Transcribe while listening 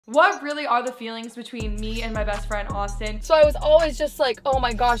What really are the feelings between me and my best friend Austin? So I was always just like, oh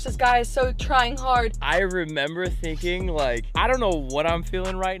my gosh, this guy is so trying hard. I remember thinking like, I don't know what I'm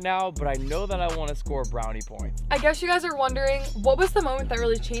feeling right now, but I know that I want to score brownie points. I guess you guys are wondering, what was the moment that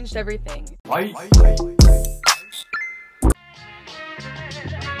really changed everything? Right.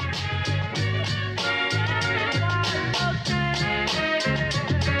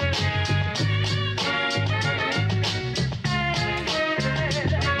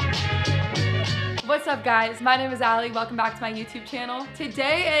 What's up guys, my name is Allie, welcome back to my YouTube channel.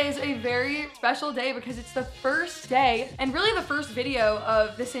 Today is a very special day because it's the first day and really the first video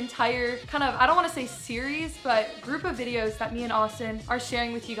of this entire kind of, I don't want to say series, but group of videos that me and Austin are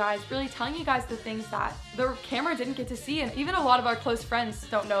sharing with you guys, really telling you guys the things that the camera didn't get to see and even a lot of our close friends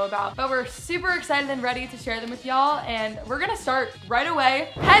don't know about. But we're super excited and ready to share them with y'all, and we're gonna start right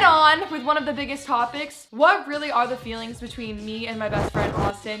away, head on with one of the biggest topics. What really are the feelings between me and my best friend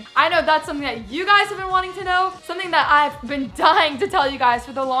Austin? I know that's something that you guys have been wanting to know, something that I've been dying to tell you guys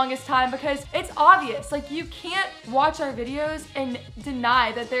for the longest time because it's obvious. Like, you can't watch our videos and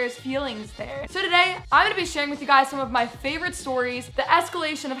deny that there's feelings there. So today, I'm gonna be sharing with you guys some of my favorite stories, the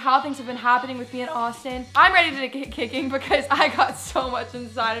escalation of how things have been happening with me and Austin. I'm ready to get kicking because I got so much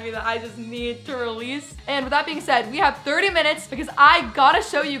inside of me that I just need to release. And with that being said, we have 30 minutes because I gotta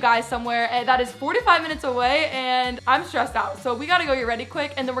show you guys somewhere that is 45 minutes away and I'm stressed out. So we gotta go get ready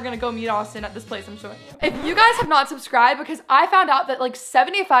quick and then we're gonna go meet Austin at this place I'm showing you. If you guys have not subscribed, because I found out that like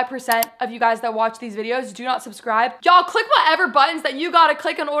 75% of you guys that watch these videos do not subscribe, y'all click whatever buttons that you gotta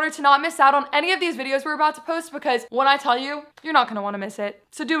click in order to not miss out on any of these videos we're about to post, because when I tell you, you're not gonna wanna miss it.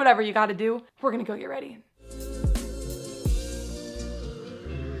 So do whatever you gotta do. We're gonna go get ready.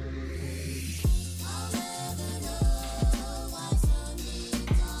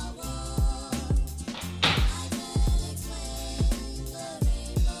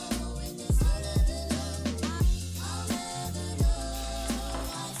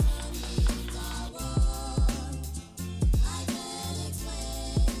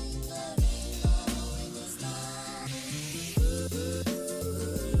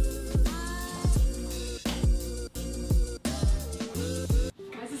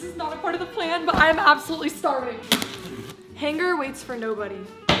 Not a part of the plan, but I am absolutely starving. Hanger waits for nobody.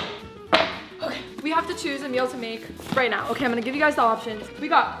 Okay, we have to choose a meal to make right now. Okay, I'm gonna give you guys the options. We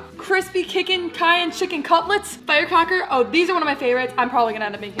got crispy kickin' cayenne chicken cutlets, firecracker. Oh, these are one of my favorites. I'm probably gonna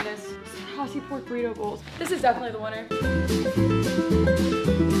end up making this. Saucy pork burrito bowls. This is definitely the winner.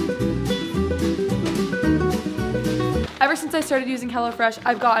 Ever since I started using HelloFresh,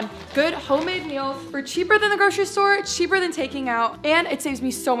 I've gotten good homemade meals for cheaper than the grocery store, cheaper than taking out, and it saves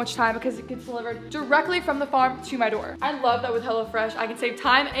me so much time because it gets delivered directly from the farm to my door. I love that with HelloFresh, I can save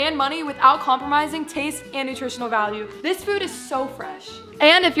time and money without compromising taste and nutritional value. This food is so fresh.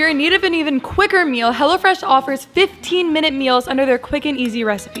 And if you're in need of an even quicker meal, HelloFresh offers 15-minute meals under their quick and easy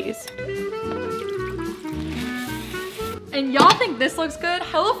recipes. And y'all think this looks good?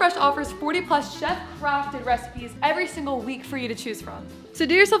 HelloFresh offers 40+ chef-crafted recipes every single week for you to choose from. So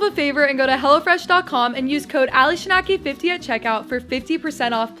do yourself a favor and go to HelloFresh.com and use code AllieShanaki50 at checkout for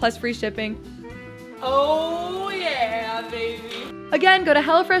 50% off plus free shipping. Oh yeah, baby. Again, go to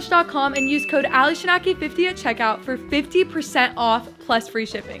HelloFresh.com and use code AllieShanaki50 at checkout for 50% off plus free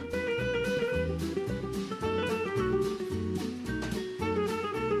shipping.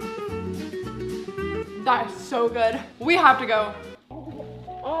 That is so good. We have to go.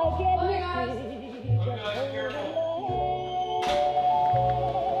 Okay, guys.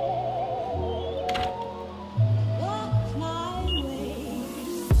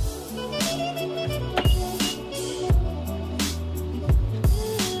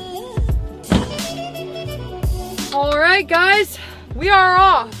 All right, guys, we are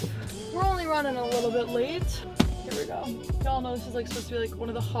off. We're only running a little bit late. Here we go. Y'all know this is like supposed to be like one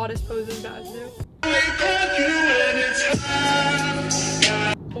of the hottest poses guys do.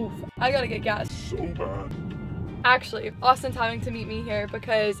 Oof, I gotta get gas. So bad. Actually, Austin's having to meet me here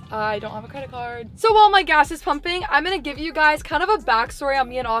because I don't have a credit card. So while my gas is pumping, I'm gonna give you guys kind of a backstory on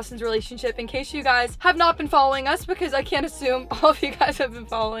me and Austin's relationship in case you guys have not been following us, because I can't assume all of you guys have been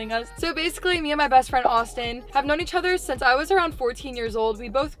following us. So basically, me and my best friend Austin have known each other since I was around 14 years old. We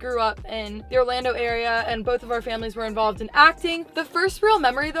both grew up in the Orlando area and both of our families were involved in acting. The first real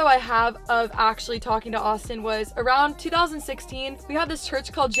memory though I have of actually talking to Austin was around 2016. We had this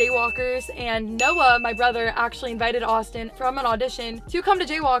church called Jaywalkers, and Noah, my brother, actually accidentally invited Austin from an audition to come to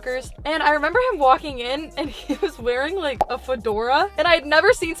Jaywalkers, and I remember him walking in and he was wearing like a fedora, and I had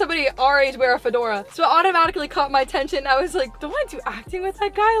never seen somebody our age wear a fedora, so it automatically caught my attention. I was like, don't want to do acting with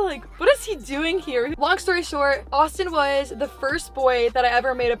that guy, like what is he doing here? Long story short, Austin was the first boy that I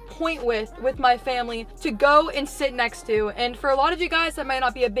ever made a point with my family to go and sit next to, and for a lot of you guys that might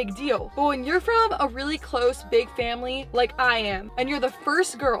not be a big deal, but when you're from a really close big family like I am and you're the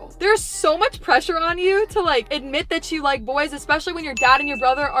first girl, there's so much pressure on you to like admit that you like boys, especially when your dad and your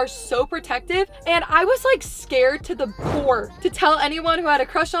brother are so protective. And I was like scared to the core to tell anyone who had a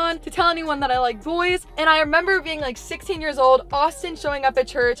crush on, to tell anyone that I like boys. And I remember being like 16 years old, Austin showing up at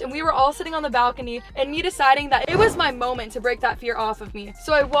church, and we were all sitting on the balcony, and me deciding that it was my moment to break that fear off of me.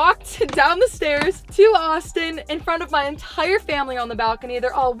 So I walked down the stairs to Austin in front of my entire family on the balcony.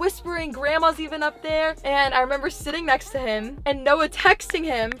 They're all whispering, grandma's even up there. And I remember sitting next to him and Noah texting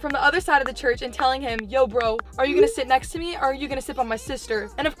him from the other side of the church and telling him, yo bro, are you gonna sit next to me or are you gonna sit by my sister?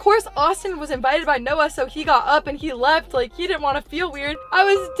 And of course Austin was invited by Noah, so he got up and he left, like he didn't want to feel weird. I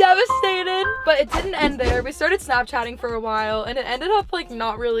was devastated, but it didn't end there. We started Snapchatting for a while and it ended up like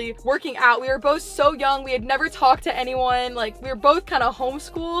not really working out. We were both so young, we had never talked to anyone, like we were both kind of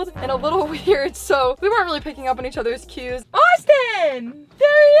homeschooled and a little weird, so we weren't really picking up on each other's cues. Austin!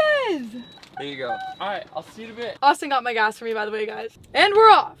 There he is! There you go. All right, I'll see you in a bit. Austin got my gas for me, by the way, guys. And we're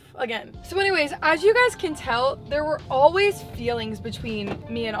off again. So anyways, as you guys can tell, there were always feelings between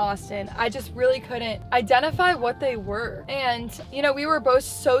me and Austin. I just really couldn't identify what they were. And, you know, we were both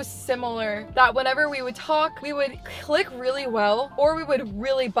so similar that whenever we would talk, we would click really well, or we would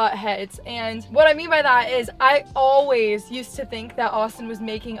really butt heads. And what I mean by that is I always used to think that Austin was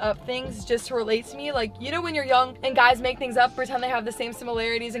making up things just to relate to me. Like, you know, when you're young and guys make things up, pretend they have the same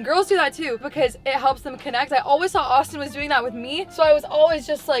similarities, and girls do that too, because it helps them connect. I always thought Austin was doing that with me, so I was always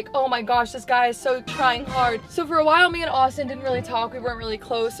just like, oh my gosh, this guy is so trying hard. So for a while, me and Austin didn't really talk. We weren't really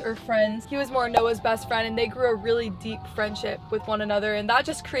close or friends. He was more Noah's best friend, and they grew a really deep friendship with one another, and that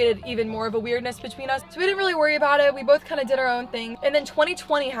just created even more of a weirdness between us. So we didn't really worry about it. We both kind of did our own thing. And then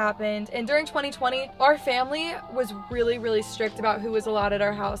 2020 happened, and during 2020, our family was really strict about who was allowed at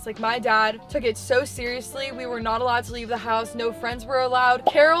our house. Like, my dad took it so seriously. We were not allowed to leave the house. No friends were allowed.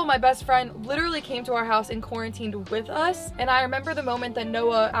 Carol, my best friend, literally came to our house and quarantined with us. And I remember the moment that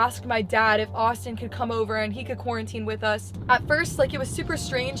Noah asked my dad if Austin could come over and he could quarantine with us. At first, like, it was super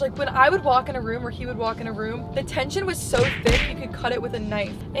strange. Like, when I would walk in a room or he would walk in a room, the tension was so thick you could cut it with a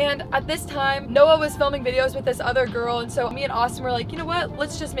knife. And at this time, Noah was filming videos with this other girl, and so me and Austin were like, you know what,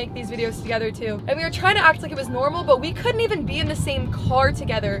 let's just make these videos together too. And we were trying to act like it was normal, but we couldn't even be in the same car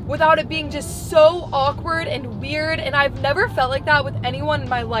together without it being just so awkward and weird. And I've never felt like that with anyone in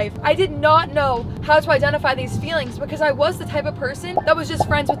my life. I did not know how to identify these feelings because I was the type of person that was just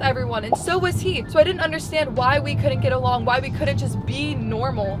friends with everyone, and so was he. So I didn't understand why we couldn't get along, why we couldn't just be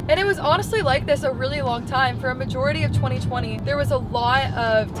normal. And it was honestly like this a really long time. For a majority of 2020, there was a lot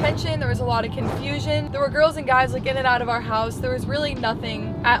of tension, there was a lot of confusion. There were girls and guys like in and out of our house. There was really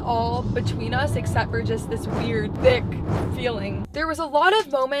nothing at all between us except for just this weird, thick feeling. There was a lot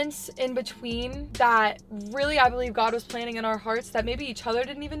of moments in between that really, I believe, God was planting in our hearts that maybe each other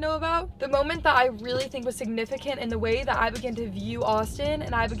didn't even know about. The moment that I really think was significant in the way that I began to view Austin,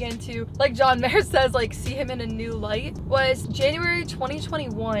 and I began to, like John Mayer says, like see him in a new light, was January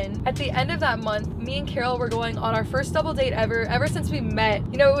 2021. At the end of that month, me and Carol were going on our first double date ever since we met.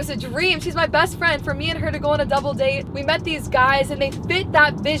 You know, it was a dream. She's my best friend. For me and her to go on a double date, we met these guys and they fit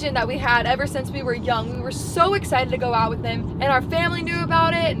that vision that we had ever since we were young. We were so excited to go out with them, and our family knew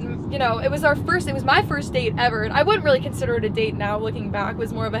about it, and you know, it was my first date ever, and I wouldn't really consider it a date now looking back. It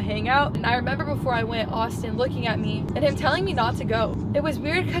was more of a hangout. And I remember before I went, Austin looking at me and him telling me not to go. It was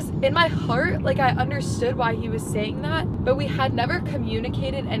weird because in my heart, like, I understood why he was saying that, but we had never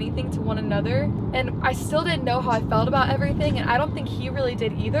communicated anything to one another, and I still didn't know how I felt about everything, and I don't think he really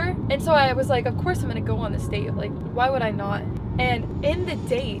did either. And so I was like, of course I'm gonna go on this date, like why would I not? And in the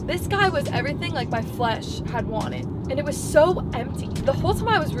date, this guy was everything like my flesh had wanted, and it was so empty. The whole time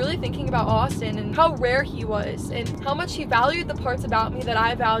I was really thinking about Austin and how rare he was and how much he valued the parts about me that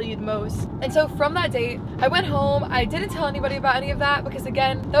I valued most. And so from that date, I went home. I didn't tell anybody about any of that because,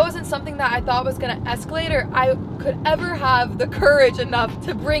 again, that wasn't something that I thought was gonna escalate or I could ever have the courage enough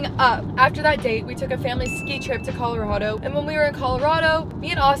to bring up. After that date, we took a family ski trip to Colorado, and when we were in Colorado,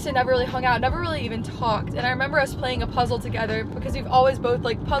 me and Austin never really hung out, never really even talked. And I remember us playing a puzzle together because we've always both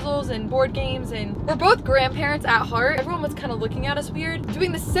liked puzzles and board games, and we're both grandparents at heart. cart, everyone was kind of looking at us weird,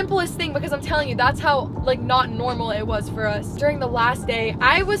 doing the simplest thing, because I'm telling you, that's how like not normal it was for us. During the last day,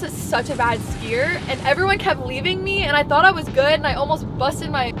 I was such a bad skier and everyone kept leaving me, and I thought I was good and I almost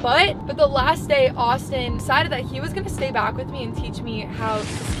busted my butt. But the last day, Austin decided that he was gonna stay back with me and teach me how to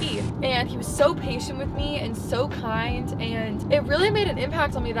ski. And he was so patient with me and so kind, and it really made an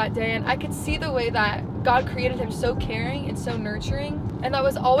impact on me that day. And I could see the way that God created him so caring and so nurturing. And that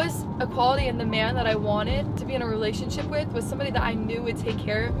was always a quality in the man that I wanted to be in a relationship with, was somebody that I knew would take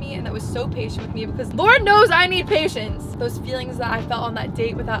care of me and that was so patient with me, because Lord knows I need patience. Those feelings that I felt on that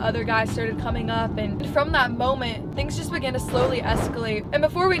date with that other guy started coming up, and from that moment, things just began to slowly escalate. And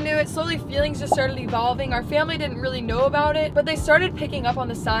before we knew it, slowly feelings just started evolving. Our family didn't really know about it, but they started picking up on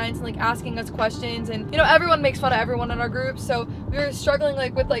the signs and like asking us questions. And you know, everyone makes fun of everyone in our group, so we were struggling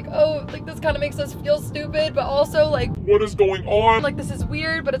like with like, oh, like this kind of makes us feel stupid, but also like, what is going on? Like, this is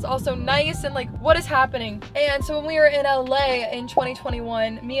weird, but it's also nice, and like, what is happening? And so when we were in LA in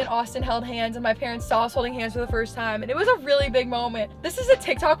 2021, me and Austin held hands, and my parents saw us holding hands for the first time, and it was a really big moment. This is a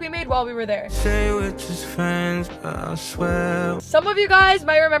TikTok we made while we were there. Say we're just friends, but I swear. Some of you guys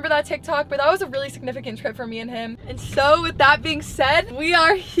might remember that TikTok, but that was a really significant trip for me and him. And so with that being said, we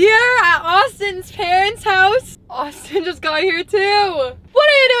are here at Austin's parents' house. Austin just got here too. What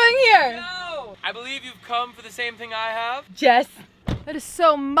are you doing here? No! I believe you've come for the same thing I have. Jess, that is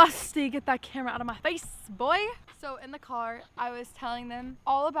so musty. Get that camera out of my face, boy. So in the car, I was telling them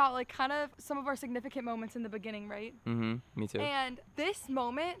all about like kind of some of our significant moments in the beginning, right? Mm-hmm, me too. And this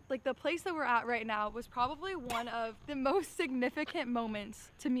moment, like the place that we're at right now, was probably one of the most significant moments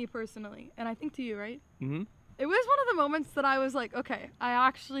to me personally. And I think to you, right? Mm-hmm. It was one of the moments that I was like, okay, I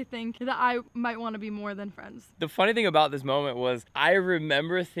actually think that I might want to be more than friends. The funny thing about this moment was I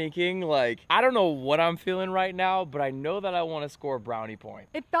remember thinking like, I don't know what I'm feeling right now, but I know that I want to score a brownie point.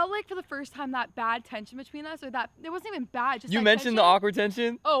 It felt like for the first time that bad tension between us, or that it wasn't even bad. Just You that mentioned the tension. awkward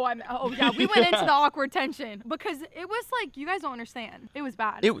tension? Oh, yeah, we went into the awkward tension because it was like, you guys don't understand. It was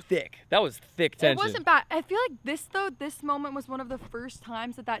bad. It was thick. That was thick tension. It wasn't bad. I feel like this moment was one of the first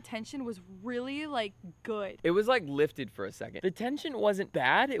times that tension was really like good. It was like lifted for a second. The tension wasn't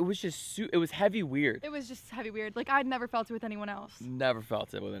bad. It was just, it was heavy weird. It was just heavy weird. Like I'd never felt it with anyone else. Never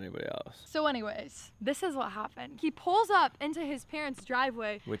felt it with anybody else. So anyways, this is what happened. He pulls up into his parents'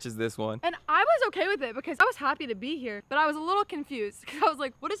 driveway. Which is this one. And I was okay with it because I was happy to be here, but I was a little confused because I was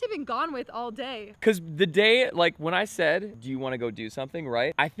like, what has he been gone with all day? Because the day, like when I said, do you want to go do something,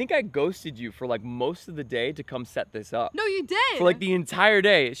 right? I think I ghosted you for like most of the day to come set this up. No, you did. For like the entire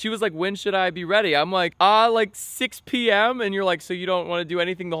day. She was like, when should I be ready? I'm like, like 6 p.m. And you're like, so you don't want to do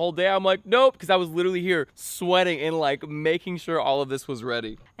anything the whole day? I'm like, nope. Because I was literally here sweating and like making sure all of this was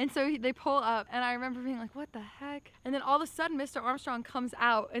ready. And so they pull up, and I remember being like, what the heck? And then all of a sudden, Mr. Armstrong comes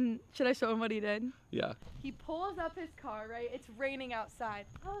out, and should I show him what he did? Yeah. He pulls up his car, right? It's raining outside.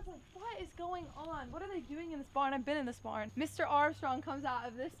 I was like, what is going on? What are they doing in this barn? I've been in this barn. Mr. Armstrong comes out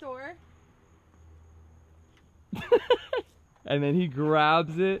of this door. And then he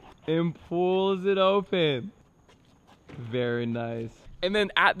grabs it and pulls it open. Very nice. And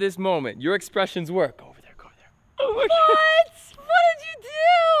then at this moment, your expressions were, go over there, go over there. Oh my God. What did you do?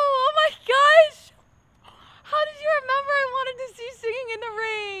 Oh my gosh. How did you remember I wanted to see Singing in the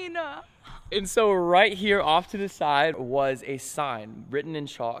Rain? And so right here off to the side was a sign written in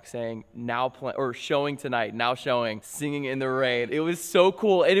chalk saying showing tonight, now showing, Singing in the Rain. It was so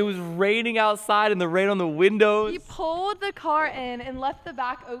cool. And it was raining outside and the rain on the windows. He pulled the car in and left the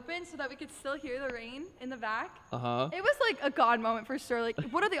back open so that we could still hear the rain in the back. Uh-huh. It was like a God moment for sure. Like,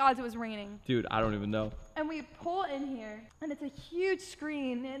 what are the odds it was raining? Dude, I don't even know. And we pull in here, and it's a huge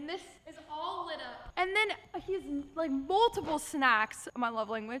screen, and this is all lit up. And then he has like multiple snacks, my love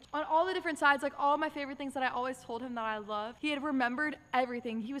language, on all the different sides, like all my favorite things that I always told him that I love. He had remembered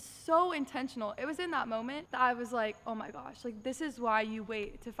everything. He was so intentional. It was in that moment that I was like, oh my gosh, like this is why you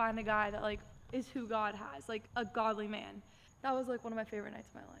wait to find a guy that like is who God has, like a godly man. That was like one of my favorite nights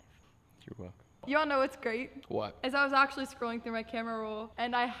of my life. You're welcome. You all know what's great? What? Is I was actually scrolling through my camera roll,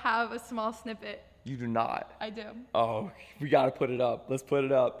 and I have a small snippet. You do not. I do. Oh, we gotta put it up. Let's put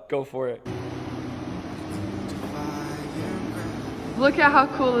it up. Go for it. Look at how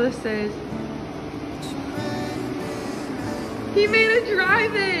cool this is. He made a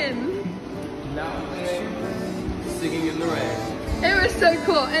drive-in. Now Singing in the Rain. It was so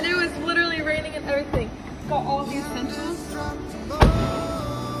cool, and it was literally raining and everything. Got all the essentials.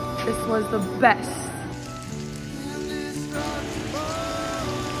 This was the best.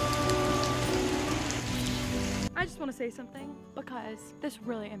 I just want to say something because this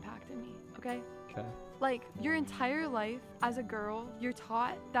really impacted me, okay? Okay. Like, your entire life as a girl, you're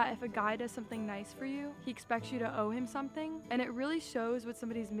taught that if a guy does something nice for you, he expects you to owe him something. And it really shows what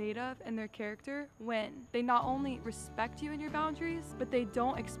somebody's made of and their character when they not only respect you and your boundaries, but they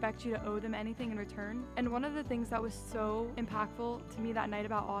don't expect you to owe them anything in return. And one of the things that was so impactful to me that night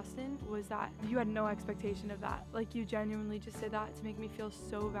about Austin was that you had no expectation of that. Like, you genuinely just did that to make me feel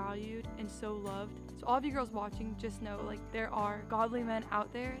so valued and so loved. So all of you girls watching, just know, like, there are godly men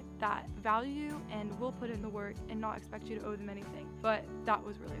out there that value you and will put in the work and not expect you to owe them anything. But that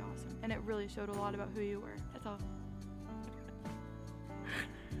was really awesome, and it really showed a lot about who you were. That's all.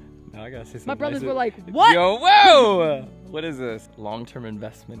 Now I gotta say something. My brothers nice. were like, what? Yo, whoa! What is this? Long-term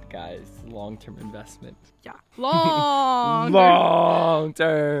investment, guys. Long-term investment. Yeah. Long.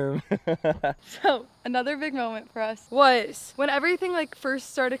 Long-term. So another big moment for us was when everything like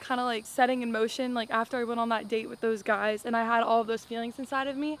first started kind of like setting in motion, like after I went on that date with those guys and I had all of those feelings inside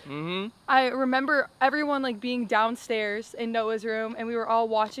of me. I remember everyone like being downstairs in Noah's room and we were all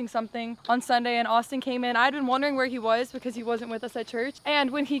watching something on Sunday, and Austin came in. I'd been wondering where he was because he wasn't with us at church.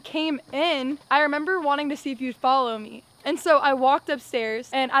 And when he came in, I remember wanting to see if you'd follow me. And so I walked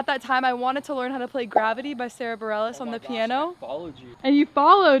upstairs, and at that time I wanted to learn how to play Gravity by Sarah Bareilles on the piano. I followed you. And you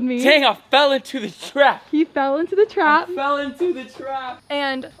followed me. Dang, I fell into the trap. He fell into the trap. I fell into the trap.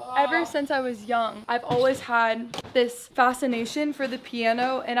 And ever since I was young, I've always had this fascination for the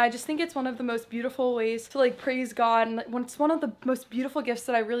piano, and I just think it's one of the most beautiful ways to like praise God, and it's one of the most beautiful gifts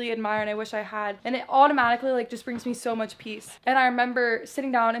that I really admire and I wish I had. And it automatically like just brings me so much peace. And I remember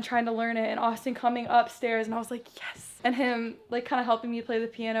sitting down and trying to learn it, and Austin coming upstairs, and I was like, yes. And him like kind of helping me play the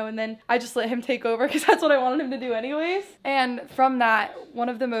piano, and then I just let him take over because that's what I wanted him to do anyways. And from that, one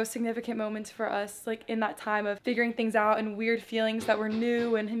of the most significant moments for us, like in that time of figuring things out and weird feelings that were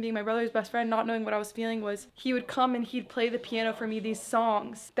new, and him being my brother's best friend, not knowing what I was feeling, was he would come and he'd play the piano for me, these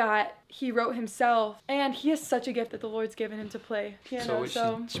songs that he wrote himself. And he has such a gift that the Lord's given him to play piano.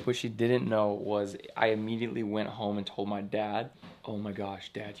 So what she didn't know was I immediately went home and told my dad, oh my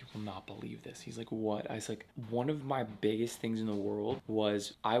gosh, Dad, you will not believe this. He's like, what? I was like, one of my biggest things in the world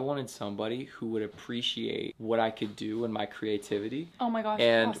was I wanted somebody who would appreciate what I could do and my creativity. Oh my gosh,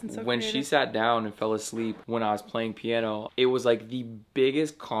 and Austin's so when creative. she sat down and fell asleep when I was playing piano, it was like the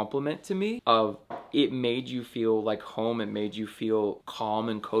biggest compliment to me of it made you feel like home. It made you feel calm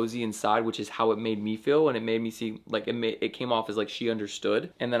and cozy inside, which is how it made me feel. And it made me see like it came off as like she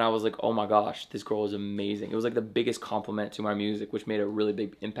understood. And then I was like, oh my gosh, this girl is amazing. It was like the biggest compliment to my music, which made a really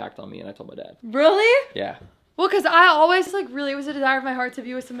big impact on me. And I told my dad. Really? Yeah. Well, because I always like really, it was a desire of my heart to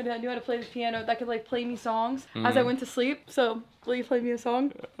be with somebody that knew how to play the piano, that could like play me songs as I went to sleep. So will you play me a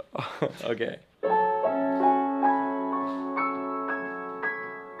song? Okay.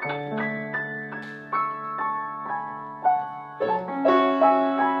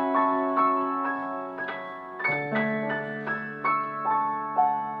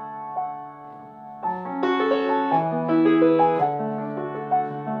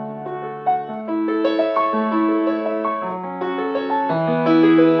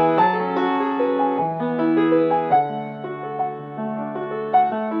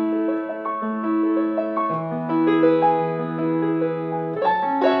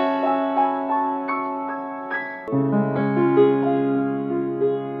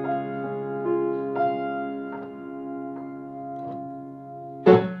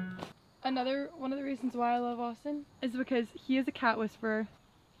 One of the reasons why I love Austin is because he is a cat whisperer.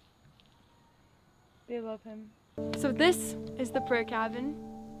 They love him. So this is the prayer cabin.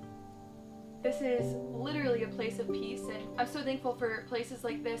 This is literally a place of peace, and I'm so thankful for places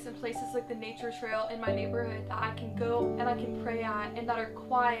like this and places like the nature trail in my neighborhood that I can go and I can pray at, and that are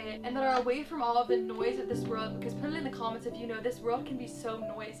quiet and that are away from all of the noise of this world. Because put it in the comments if you know this world can be so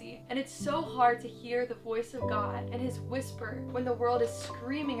noisy, and it's so hard to hear the voice of God and his whisper when the world is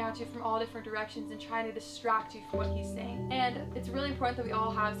screaming at you from all different directions and trying to distract you from what he's saying. And it's really important that we all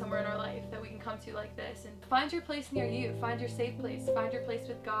have somewhere in our life that we can come to like this, and find your place near you, find your safe place, find your place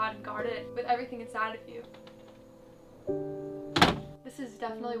with God, and guard it with everything inside of you. This is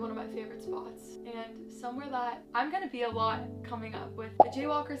definitely one of my favorite spots, and somewhere that I'm gonna be a lot coming up with the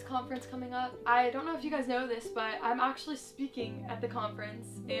Jaywalkers conference coming up. I don't know if you guys know this, but I'm actually speaking at the conference,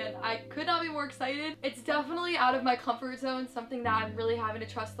 and I could not be more excited. It's definitely out of my comfort zone, something that I'm really having to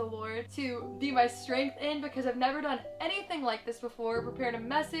trust the Lord to be my strength in, because I've never done anything like this before, prepared a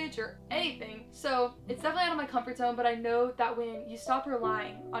message or anything. So it's definitely out of my comfort zone, but I know that when you stop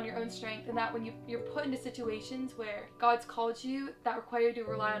relying on your own strength, and that when you're put into situations where God's called you, that require you to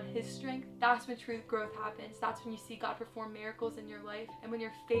rely on His strength, that's when true growth happens. That's when you see God perform miracles in your life, and when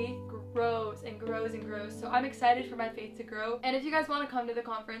your faith grows and grows and grows. So I'm excited for my faith to grow. And if you guys want to come to the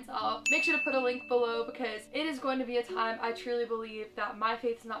conference, I'll make sure to put a link below, because it is going to be a time I truly believe that my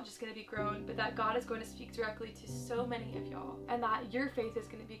faith is not just going to be grown, but that God is going to speak directly to so many of y'all, and that your faith is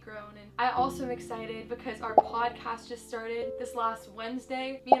going to be grown. And I also am excited because our podcast just started this last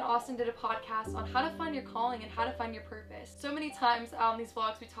Wednesday. Me and Austin did a podcast on how to find your calling and how to find your purpose. So many times on these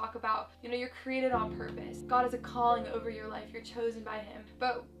vlogs we talk about, you know, you're created on purpose. God has a calling over your life. You're chosen by Him.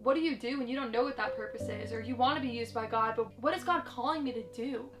 But what do you do when you don't know what that purpose is, or you want to be used by God, but what is God calling me to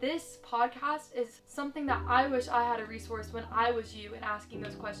do? This podcast is something that I wish I had a resource when I was you and asking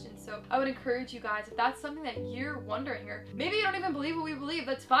those questions. So I would encourage you guys, if that's something that you're wondering, or maybe you don't even believe what we believe,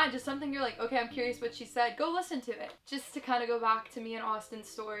 that's fine. Just something you're like, okay, I'm curious what she said, go listen to it. Just to kind of go back to me and Austin's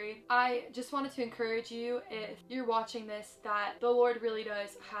story, I just wanted to encourage you, if you're watching this, that the Lord really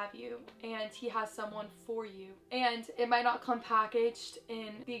does have you, and He has someone for you. And it might not come packaged in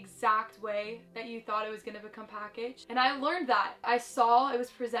the exact way that you thought it was going to become packaged. And I learned that. I saw it was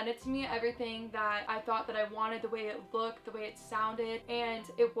presented to me, everything that I thought that I wanted, the way it looked, the way it sounded, and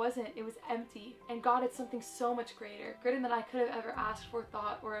it wasn't. It was empty. And God had something so much greater than I could have ever asked for,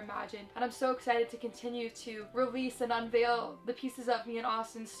 thought, or imagined. And I'm so excited to continue to release and unveil the pieces of me and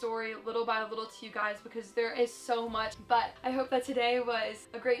Austin's story little by little to you guys, because there is so much. But I hope that today was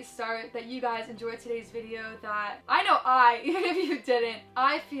a great start, that you guys enjoyed today's video, that I know even if you didn't,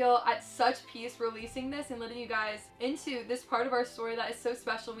 I feel at such peace releasing this and letting you guys into this part of our story that is so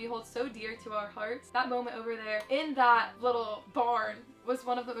special, we hold so dear to our hearts. That moment over there in that little barn was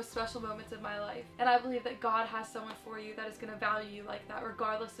one of the most special moments of my life. And I believe that God has someone for you that is going to value you like that,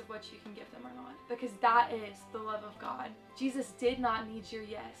 regardless of what you can give them or not. Because that is the love of God. Jesus did not need your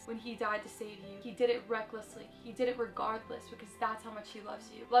yes when He died to save you. He did it recklessly. He did it regardless, because that's how much He loves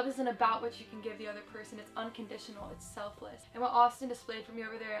you. Love isn't about what you can give the other person. It's unconditional. It's selfless. And what Austin displayed for me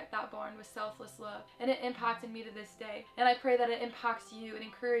over there at that barn was selfless love. And it impacted me to this day. And I pray that it impacts you and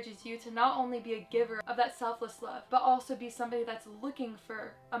encourages you to not only be a giver of that selfless love, but also be somebody that's looking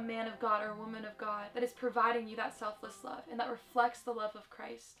for a man of God or a woman of God that is providing you that selfless love and that reflects the love of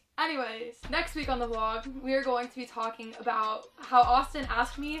Christ. Anyways, next week on the vlog, we are going to be talking about how Austin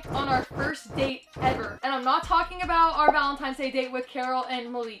asked me on our first date ever. And I'm not talking about our Valentine's Day date with Carol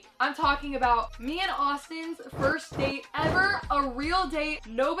and Malik. I'm talking about me and Austin's first date ever, a real date.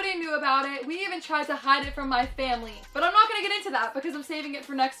 Nobody knew about it. We even tried to hide it from my family. But I'm not gonna get into that because I'm saving it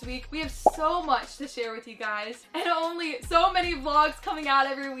for next week. We have so much to share with you guys, and only so many vlogs coming out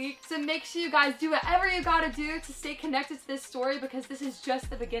every week. So make sure you guys do whatever you gotta do to stay connected to this story, because this is just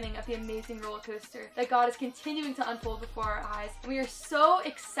the beginning of the amazing roller coaster that God is continuing to unfold before our eyes. And we are so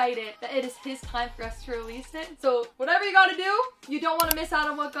excited that it is His time for us to release it. So whatever you gotta do, you don't want to miss out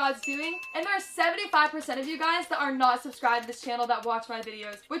on what God's doing. And there are 75% of you guys that are not subscribed to this channel that watch my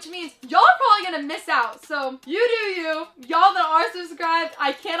videos, which means y'all are probably gonna miss out. So you do you. Y'all that are subscribed,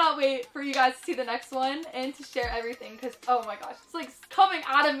 I cannot wait for you guys to see the next one and to share everything, because oh my gosh, it's like coming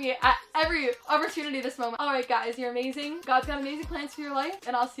out of me at every opportunity this moment. Alright guys, you're amazing. God's got amazing plans for your life,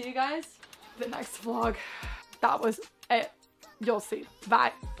 and I'll see you guys in the next vlog. That was it. You'll see.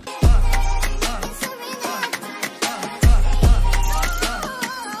 Bye.